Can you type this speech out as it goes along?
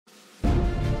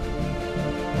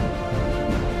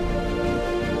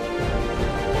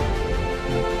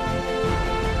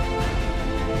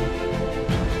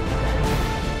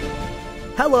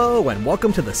Hello and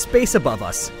welcome to The Space Above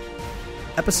Us,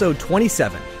 Episode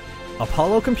 27,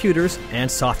 Apollo Computers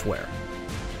and Software.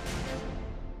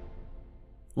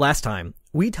 Last time,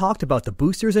 we talked about the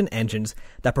boosters and engines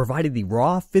that provided the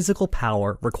raw physical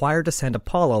power required to send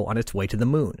Apollo on its way to the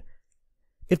moon.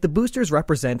 If the boosters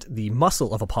represent the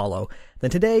muscle of Apollo,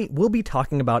 then today we'll be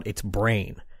talking about its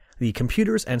brain, the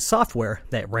computers and software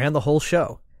that ran the whole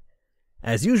show.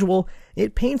 As usual,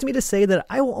 it pains me to say that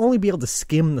I will only be able to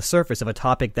skim the surface of a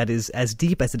topic that is as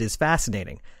deep as it is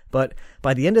fascinating, but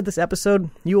by the end of this episode,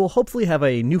 you will hopefully have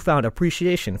a newfound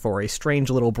appreciation for a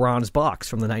strange little bronze box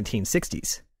from the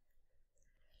 1960s.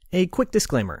 A quick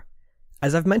disclaimer.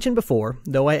 As I've mentioned before,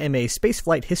 though I am a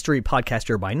spaceflight history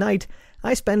podcaster by night,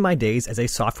 I spend my days as a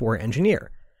software engineer.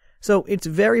 So it's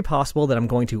very possible that I'm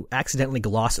going to accidentally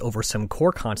gloss over some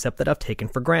core concept that I've taken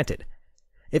for granted.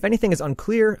 If anything is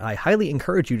unclear, I highly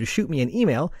encourage you to shoot me an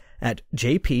email at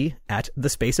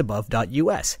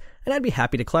jp@thespaceabove.us, and I'd be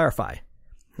happy to clarify.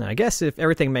 Now, I guess if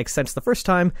everything makes sense the first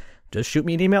time, just shoot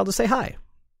me an email to say hi.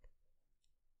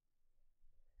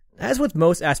 As with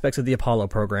most aspects of the Apollo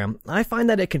program, I find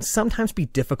that it can sometimes be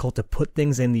difficult to put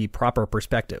things in the proper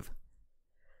perspective.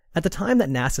 At the time that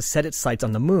NASA set its sights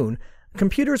on the moon,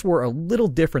 computers were a little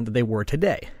different than they were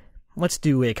today. Let's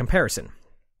do a comparison.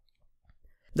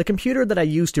 The computer that I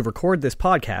use to record this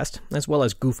podcast, as well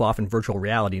as goof off in virtual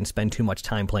reality and spend too much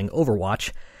time playing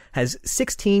Overwatch, has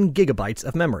 16 gigabytes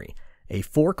of memory, a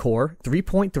 4-core,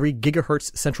 3.3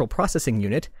 gigahertz central processing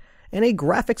unit, and a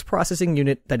graphics processing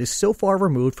unit that is so far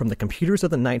removed from the computers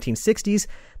of the 1960s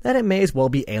that it may as well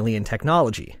be alien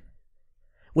technology.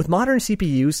 With modern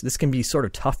CPUs, this can be sort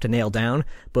of tough to nail down,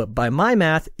 but by my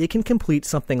math, it can complete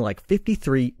something like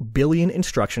 53 billion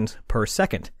instructions per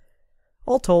second.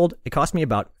 All told, it cost me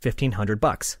about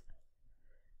 $1,500.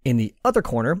 In the other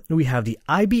corner, we have the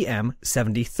IBM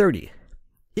 7030.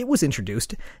 It was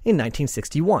introduced in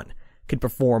 1961, could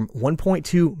perform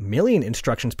 1.2 million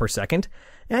instructions per second,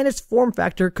 and its form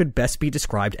factor could best be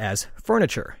described as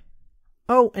furniture.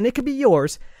 Oh, and it could be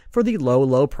yours for the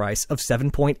low price of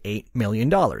 $7.8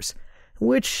 million,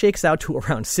 which shakes out to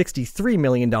around $63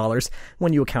 million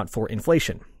when you account for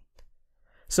inflation.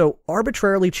 So,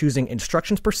 arbitrarily choosing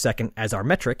instructions per second as our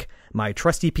metric, my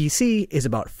trusty PC is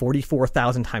about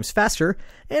 44,000 times faster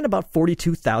and about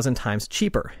 42,000 times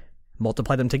cheaper.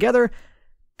 Multiply them together,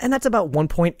 and that's about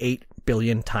 1.8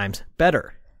 billion times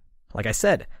better. Like I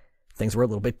said, things were a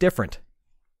little bit different.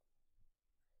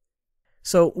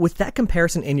 So, with that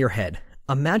comparison in your head,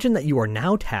 imagine that you are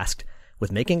now tasked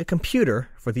with making a computer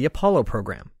for the Apollo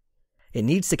program. It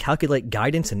needs to calculate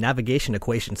guidance and navigation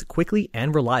equations quickly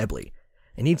and reliably.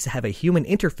 It needs to have a human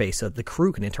interface so that the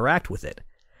crew can interact with it.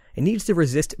 It needs to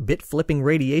resist bit-flipping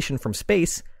radiation from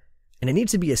space, and it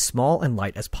needs to be as small and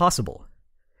light as possible.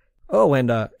 Oh,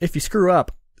 and if you screw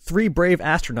up, 3 brave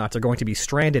astronauts are going to be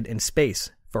stranded in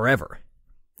space forever.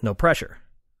 No pressure.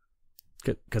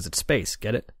 Because it's space,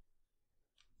 get it?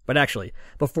 But actually,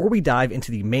 before we dive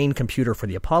into the main computer for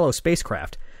the Apollo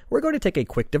spacecraft, we're going to take a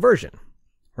quick diversion.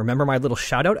 Remember my little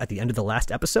shout-out at the end of the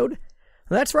last episode?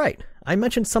 That's right, I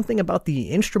mentioned something about the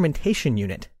instrumentation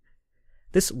unit.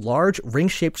 This large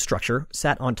ring-shaped structure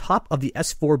sat on top of the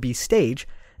S-4B stage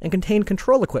and contained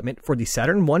control equipment for the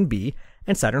Saturn 1B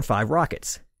and Saturn V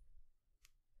rockets.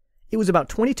 It was about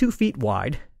 22 feet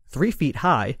wide, 3 feet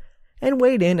high, and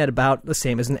weighed in at about the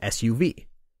same as an SUV.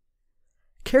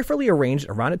 Carefully arranged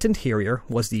around its interior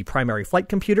was the primary flight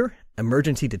computer,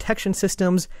 emergency detection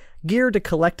systems, gear to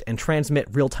collect and transmit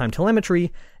real-time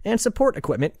telemetry, and support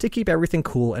equipment to keep everything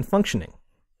cool and functioning.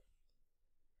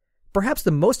 Perhaps the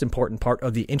most important part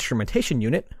of the instrumentation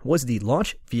unit was the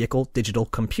Launch Vehicle Digital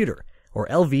Computer, or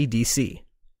LVDC.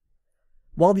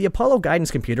 While the Apollo guidance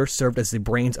computer served as the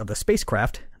brains of the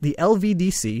spacecraft, the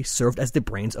LVDC served as the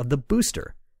brains of the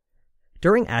booster.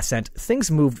 During ascent,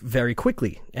 things moved very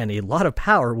quickly, and a lot of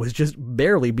power was just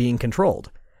barely being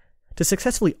controlled. To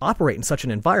successfully operate in such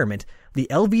an environment, the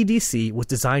LVDC was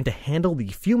designed to handle the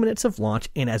few minutes of launch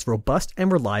in as robust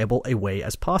and reliable a way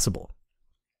as possible.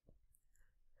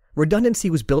 Redundancy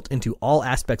was built into all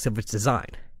aspects of its design.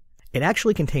 It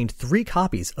actually contained 3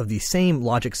 copies of the same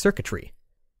logic circuitry,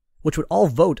 which would all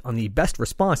vote on the best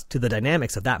response to the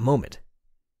dynamics of that moment.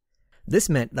 This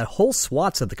meant that whole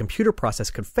swaths of the computer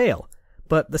process could fail,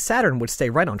 but the Saturn would stay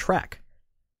right on track.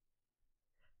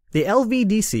 The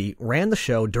LVDC ran the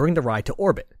show during the ride to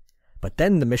orbit, but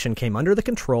then the mission came under the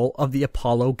control of the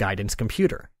Apollo guidance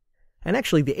computer. And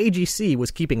actually, the AGC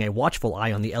was keeping a watchful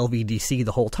eye on the LVDC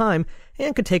the whole time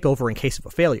and could take over in case of a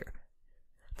failure.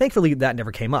 Thankfully, that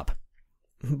never came up.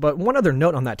 But one other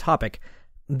note on that topic,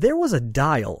 there was a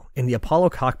dial in the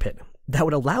Apollo cockpit that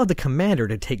would allow the commander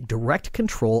to take direct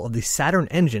control of the Saturn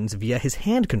engines via his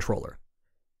hand controller.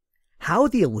 How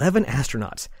the 11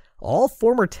 astronauts, all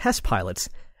former test pilots,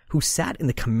 who sat in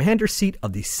the commander's seat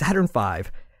of the Saturn V,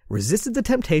 resisted the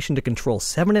temptation to control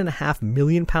 7.5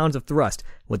 million pounds of thrust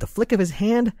with the flick of his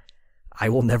hand, I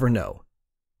will never know.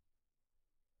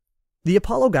 The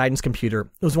Apollo guidance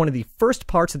computer was one of the first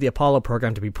parts of the Apollo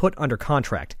program to be put under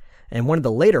contract, and one of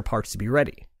the later parts to be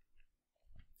ready.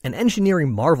 An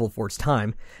engineering marvel for its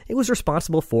time, it was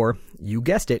responsible for, you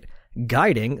guessed it,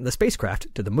 guiding the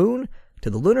spacecraft to the moon, to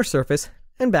the lunar surface,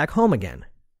 and back home again.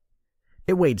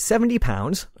 It weighed 70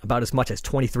 pounds, about as much as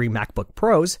 23 MacBook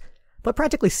Pros, but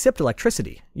practically sipped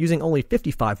electricity, using only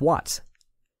 55 watts.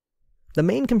 The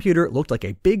main computer looked like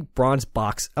a big bronze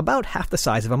box about half the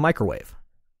size of a microwave.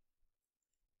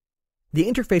 The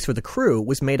interface for the crew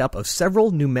was made up of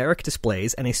several numeric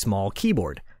displays and a small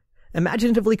keyboard,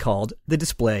 imaginatively called the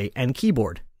display and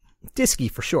keyboard, DISCI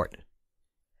for short.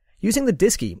 Using the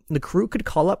DISCI, the crew could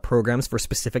call up programs for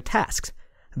specific tasks,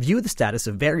 view the status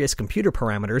of various computer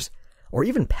parameters, or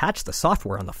even patch the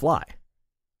software on the fly.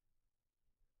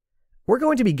 We're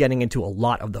going to be getting into a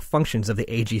lot of the functions of the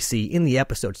AGC in the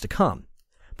episodes to come,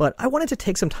 but I wanted to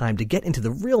take some time to get into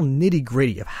the real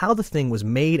nitty-gritty of how the thing was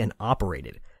made and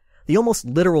operated, the almost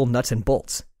literal nuts and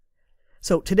bolts.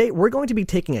 So today we're going to be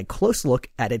taking a close look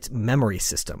at its memory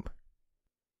system.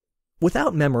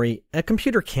 Without memory, a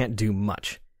computer can't do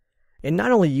much. It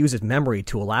not only uses memory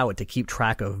to allow it to keep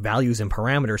track of values and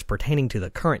parameters pertaining to the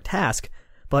current task,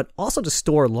 but also to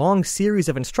store long series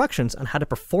of instructions on how to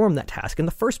perform that task in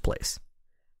the first place.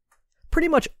 Pretty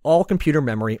much all computer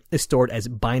memory is stored as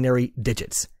binary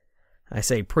digits. I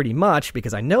say pretty much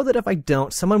because I know that if I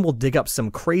don't, someone will dig up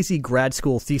some crazy grad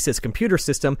school thesis computer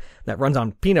system that runs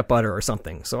on peanut butter or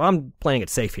something, so I'm playing it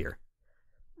safe here.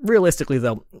 Realistically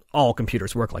though, all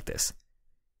computers work like this.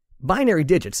 Binary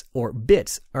digits, or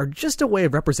bits, are just a way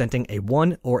of representing a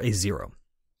 1 or a 0.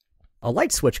 A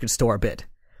light switch could store a bit,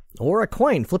 or a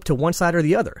coin flipped to one side or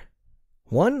the other.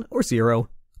 1 or 0,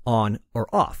 on or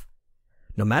off.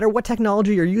 No matter what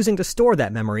technology you're using to store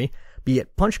that memory, be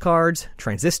it punch cards,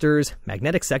 transistors,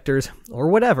 magnetic sectors, or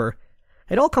whatever,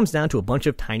 it all comes down to a bunch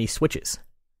of tiny switches.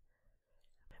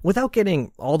 Without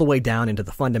getting all the way down into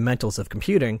the fundamentals of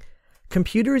computing,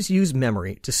 computers use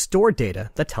memory to store data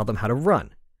that tell them how to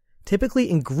run, typically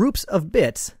in groups of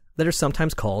bits that are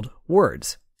sometimes called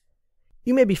words.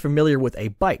 You may be familiar with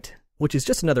a byte, which is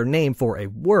just another name for a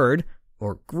word,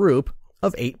 or group,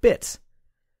 of 8 bits.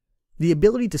 The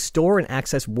ability to store and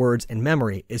access words in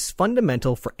memory is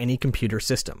fundamental for any computer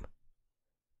system.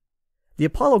 The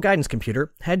Apollo guidance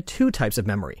computer had 2 types of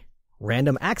memory,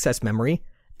 random access memory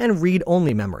and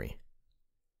read-only memory.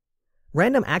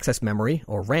 Random access memory,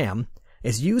 or RAM,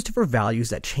 is used for values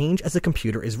that change as the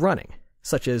computer is running,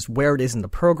 such as where it is in the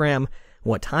program,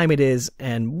 what time it is,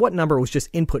 and what number was just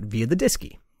input via the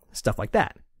DISCI, stuff like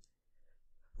that.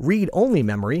 Read-only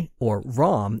memory, or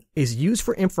ROM, is used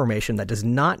for information that does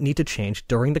not need to change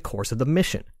during the course of the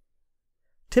mission.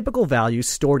 Typical values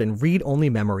stored in read-only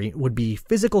memory would be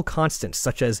physical constants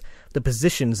such as the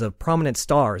positions of prominent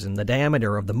stars and the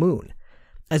diameter of the moon,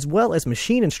 as well as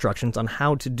machine instructions on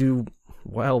how to do,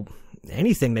 well,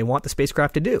 anything they want the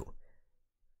spacecraft to do.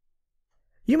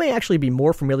 You may actually be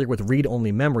more familiar with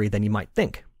read-only memory than you might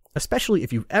think, especially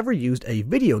if you've ever used a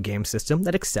video game system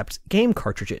that accepts game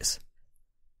cartridges.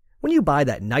 When you buy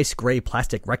that nice gray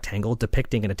plastic rectangle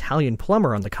depicting an Italian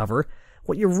plumber on the cover,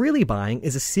 what you're really buying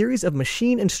is a series of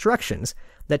machine instructions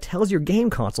that tells your game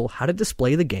console how to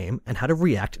display the game and how to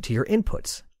react to your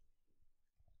inputs.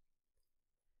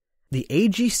 The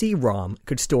AGC ROM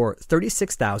could store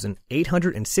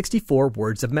 36,864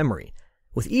 words of memory,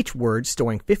 with each word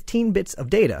storing 15 bits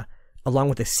of data, along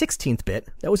with a 16th bit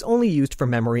that was only used for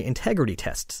memory integrity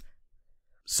tests.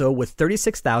 So with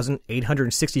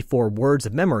 36,864 words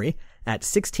of memory at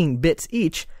 16 bits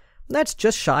each, that's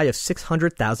just shy of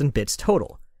 600,000 bits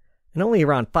total, and only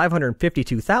around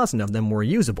 552,000 of them were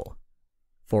usable.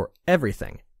 For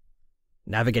everything.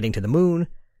 Navigating to the moon,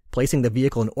 placing the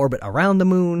vehicle in orbit around the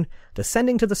moon,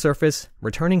 descending to the surface,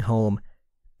 returning home,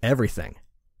 everything.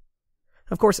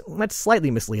 Of course, that's slightly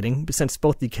misleading, since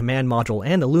both the command module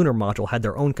and the lunar module had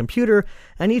their own computer,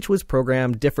 and each was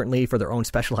programmed differently for their own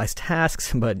specialized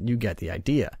tasks, but you get the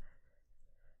idea.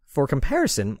 For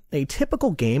comparison, a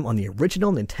typical game on the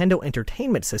original Nintendo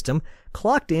Entertainment System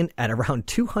clocked in at around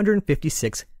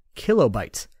 256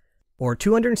 kilobytes, or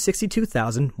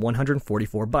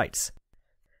 262,144 bytes.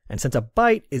 And since a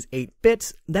byte is 8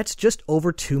 bits, that's just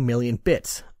over 2 million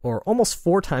bits, or almost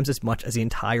 4 times as much as the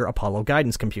entire Apollo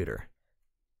guidance computer.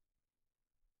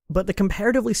 But the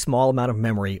comparatively small amount of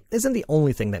memory isn't the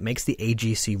only thing that makes the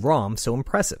AGC ROM so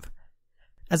impressive.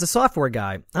 As a software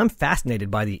guy, I'm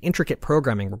fascinated by the intricate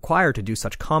programming required to do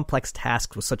such complex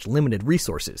tasks with such limited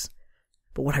resources.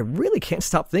 But what I really can't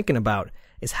stop thinking about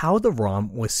is how the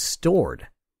ROM was stored.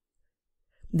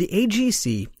 The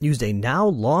AGC used a now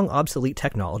long obsolete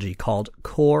technology called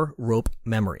core rope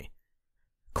memory.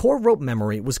 Core rope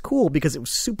memory was cool because it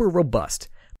was super robust,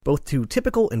 both to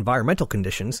typical environmental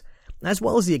conditions, as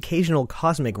well as the occasional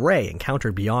cosmic ray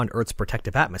encountered beyond Earth's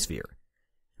protective atmosphere.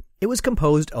 It was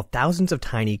composed of thousands of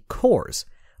tiny cores,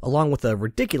 along with a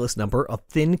ridiculous number of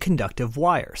thin conductive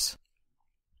wires.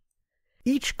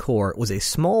 Each core was a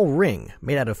small ring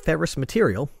made out of ferrous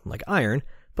material, like iron,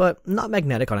 but not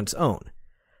magnetic on its own.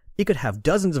 It could have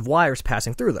dozens of wires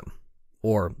passing through them,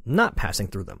 or not passing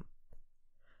through them.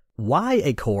 Why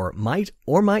a core might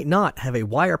or might not have a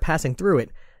wire passing through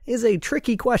it is a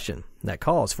tricky question that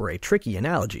calls for a tricky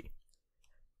analogy.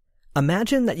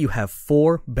 Imagine that you have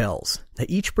 4 bells that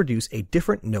each produce a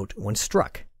different note when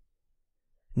struck.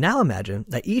 Now imagine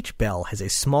that each bell has a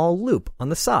small loop on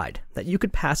the side that you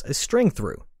could pass a string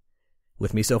through.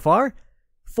 With me so far?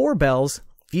 4 bells,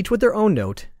 each with their own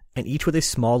note, and each with a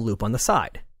small loop on the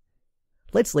side.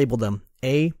 Let's label them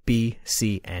A, B,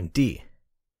 C, and D.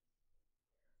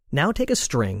 Now take a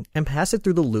string and pass it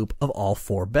through the loop of all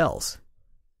 4 bells.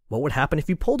 What would happen if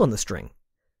you pulled on the string?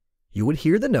 You would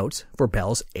hear the notes for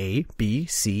bells A, B,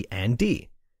 C, and D.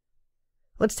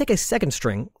 Let's take a second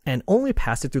string and only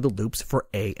pass it through the loops for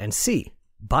A and C,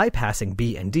 bypassing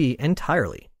B and D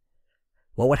entirely.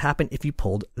 What would happen if you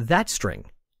pulled that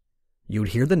string? You would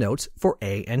hear the notes for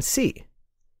A and C.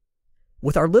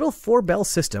 With our little 4-bell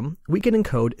system, we can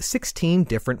encode 16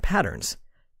 different patterns.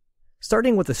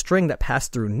 Starting with a string that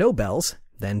passed through no bells,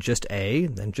 then just A,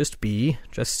 then just B,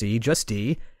 just C, just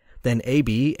D, then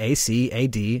AB, AC,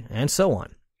 AD, and so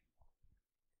on.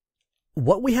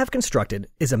 What we have constructed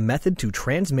is a method to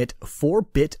transmit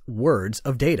 4-bit words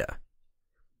of data.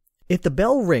 If the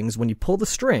bell rings when you pull the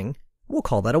string, we'll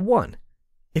call that a 1.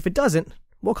 If it doesn't,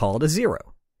 we'll call it a 0.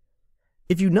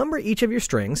 If you number each of your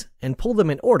strings and pull them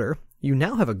in order, you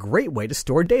now have a great way to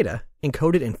store data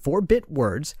encoded in 4-bit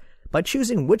words by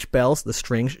choosing which bells the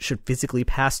strings should physically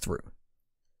pass through.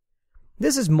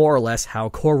 This is more or less how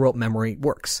core rope memory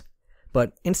works,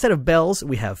 but instead of bells,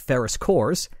 we have ferrous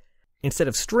cores. Instead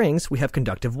of strings, we have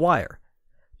conductive wire.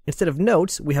 Instead of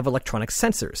notes, we have electronic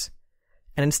sensors.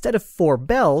 And instead of 4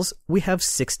 bells, we have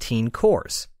 16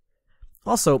 cores.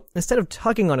 Also, instead of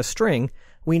tugging on a string,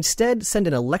 we instead send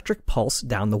an electric pulse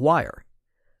down the wire.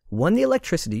 When the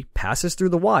electricity passes through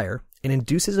the wire, it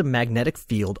induces a magnetic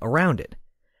field around it.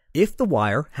 If the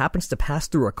wire happens to pass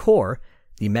through a core,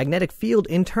 the magnetic field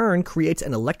in turn creates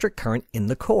an electric current in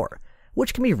the core,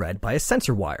 which can be read by a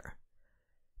sensor wire.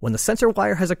 When the sensor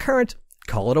wire has a current,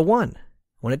 call it a 1.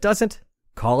 When it doesn't,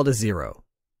 call it a 0.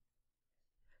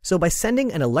 So by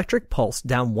sending an electric pulse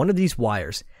down one of these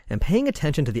wires and paying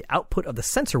attention to the output of the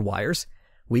sensor wires,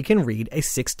 we can read a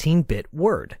 16-bit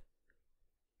word.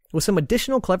 With some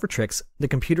additional clever tricks, the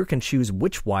computer can choose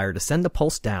which wire to send the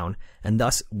pulse down and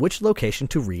thus which location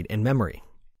to read in memory.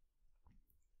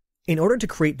 In order to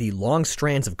create the long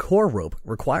strands of core rope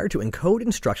required to encode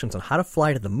instructions on how to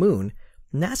fly to the moon,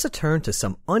 NASA turned to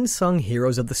some unsung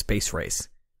heroes of the space race.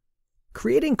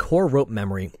 Creating core rope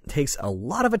memory takes a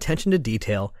lot of attention to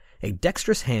detail, a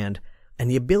dexterous hand, and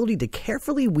the ability to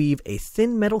carefully weave a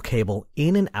thin metal cable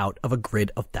in and out of a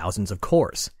grid of thousands of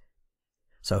cores.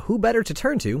 So who better to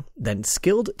turn to than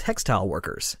skilled textile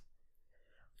workers?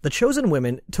 The chosen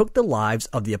women took the lives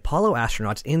of the Apollo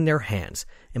astronauts in their hands,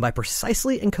 and by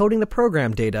precisely encoding the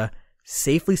program data,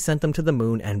 safely sent them to the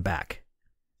moon and back.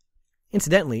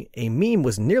 Incidentally, a meme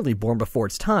was nearly born before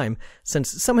its time,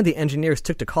 since some of the engineers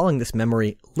took to calling this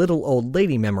memory Little Old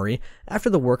Lady Memory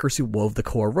after the workers who wove the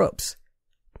core ropes.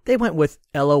 They went with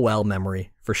LOL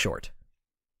Memory for short.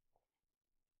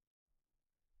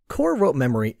 Core rope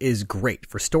memory is great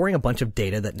for storing a bunch of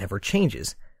data that never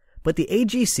changes, but the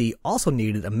AGC also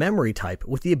needed a memory type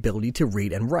with the ability to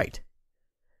read and write.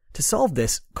 To solve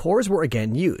this, cores were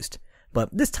again used, but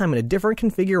this time in a different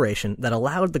configuration that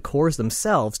allowed the cores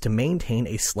themselves to maintain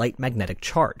a slight magnetic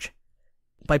charge.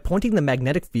 By pointing the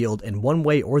magnetic field in one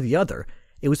way or the other,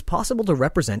 it was possible to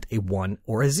represent a 1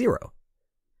 or a 0.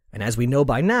 And as we know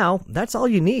by now, that's all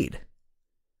you need.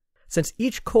 Since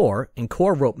each core in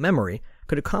core rope memory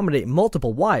could accommodate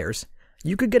multiple wires,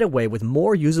 you could get away with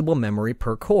more usable memory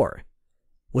per core.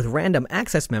 With random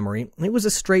access memory, it was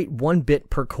a straight 1-bit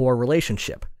per core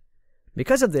relationship.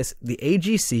 Because of this, the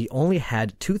AGC only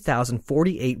had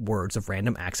 2,048 words of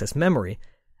random access memory,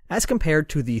 as compared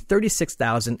to the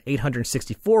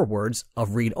 36,864 words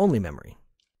of read-only memory.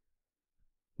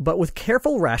 But with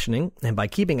careful rationing, and by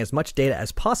keeping as much data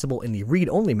as possible in the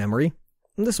read-only memory,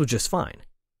 this was just fine.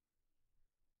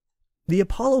 The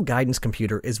Apollo guidance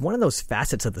computer is one of those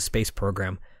facets of the space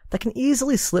program that can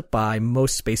easily slip by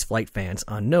most spaceflight fans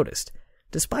unnoticed,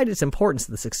 despite its importance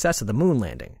to the success of the moon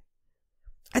landing.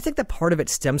 I think that part of it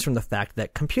stems from the fact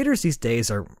that computers these days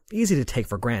are easy to take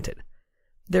for granted.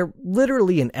 They're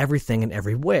literally in everything and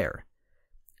everywhere.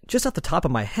 Just off the top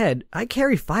of my head, I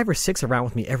carry 5 or 6 around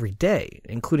with me every day,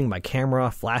 including my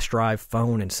camera, flash drive,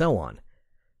 phone, and so on.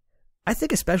 I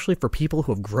think especially for people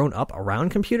who have grown up around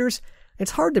computers,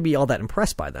 it's hard to be all that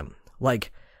impressed by them.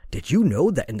 Like, did you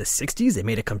know that in the 60s they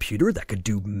made a computer that could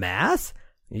do math?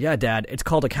 Yeah, Dad, it's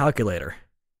called a calculator.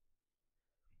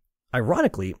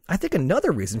 Ironically, I think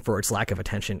another reason for its lack of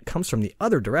attention comes from the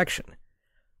other direction.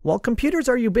 While computers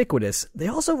are ubiquitous, they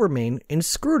also remain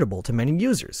inscrutable to many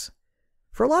users.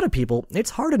 For a lot of people, it's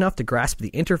hard enough to grasp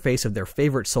the interface of their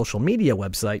favorite social media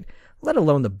website, let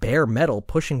alone the bare metal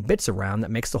pushing bits around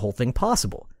that makes the whole thing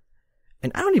possible.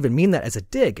 And I don't even mean that as a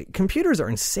dig. Computers are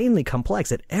insanely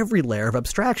complex at every layer of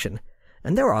abstraction,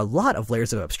 and there are a lot of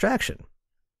layers of abstraction.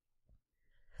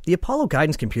 The Apollo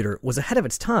guidance computer was ahead of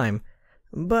its time,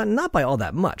 but not by all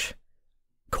that much.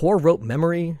 Core rote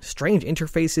memory, strange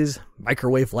interfaces,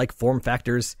 microwave-like form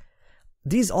factors,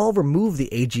 these all remove the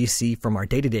AGC from our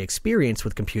day-to-day experience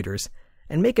with computers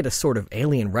and make it a sort of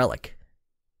alien relic.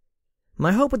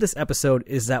 My hope with this episode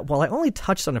is that while I only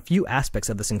touched on a few aspects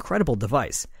of this incredible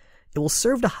device, it will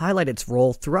serve to highlight its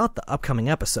role throughout the upcoming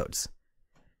episodes.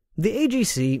 The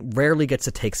AGC rarely gets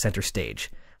to take center stage,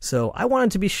 so I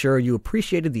wanted to be sure you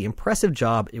appreciated the impressive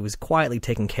job it was quietly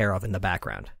taking care of in the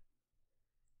background.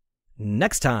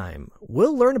 Next time,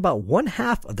 we'll learn about one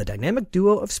half of the dynamic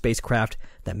duo of spacecraft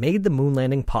that made the moon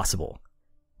landing possible.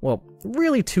 Well,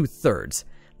 really 2/3.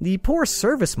 The poor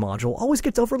service module always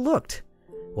gets overlooked.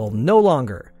 Well, no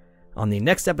longer. On the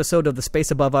next episode of The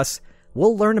Space Above Us,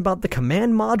 we'll learn about the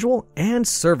command module and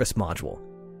service module.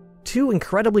 2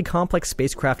 incredibly complex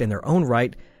spacecraft in their own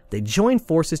right, they join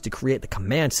forces to create the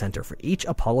command center for each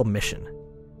Apollo mission.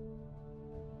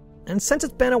 And since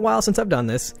it's been a while since I've done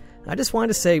this, I just wanted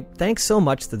to say thanks so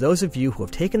much to those of you who have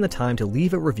taken the time to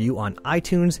leave a review on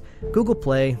iTunes, Google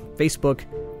Play, Facebook,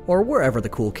 or wherever the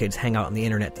cool kids hang out on the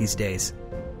internet these days.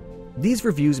 These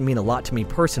reviews mean a lot to me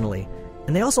personally,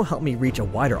 and they also help me reach a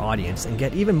wider audience and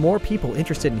get even more people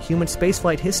interested in human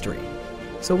spaceflight history.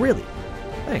 So really,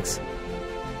 thanks.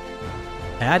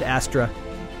 Ad Astra.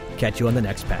 Catch you on the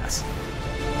next pass.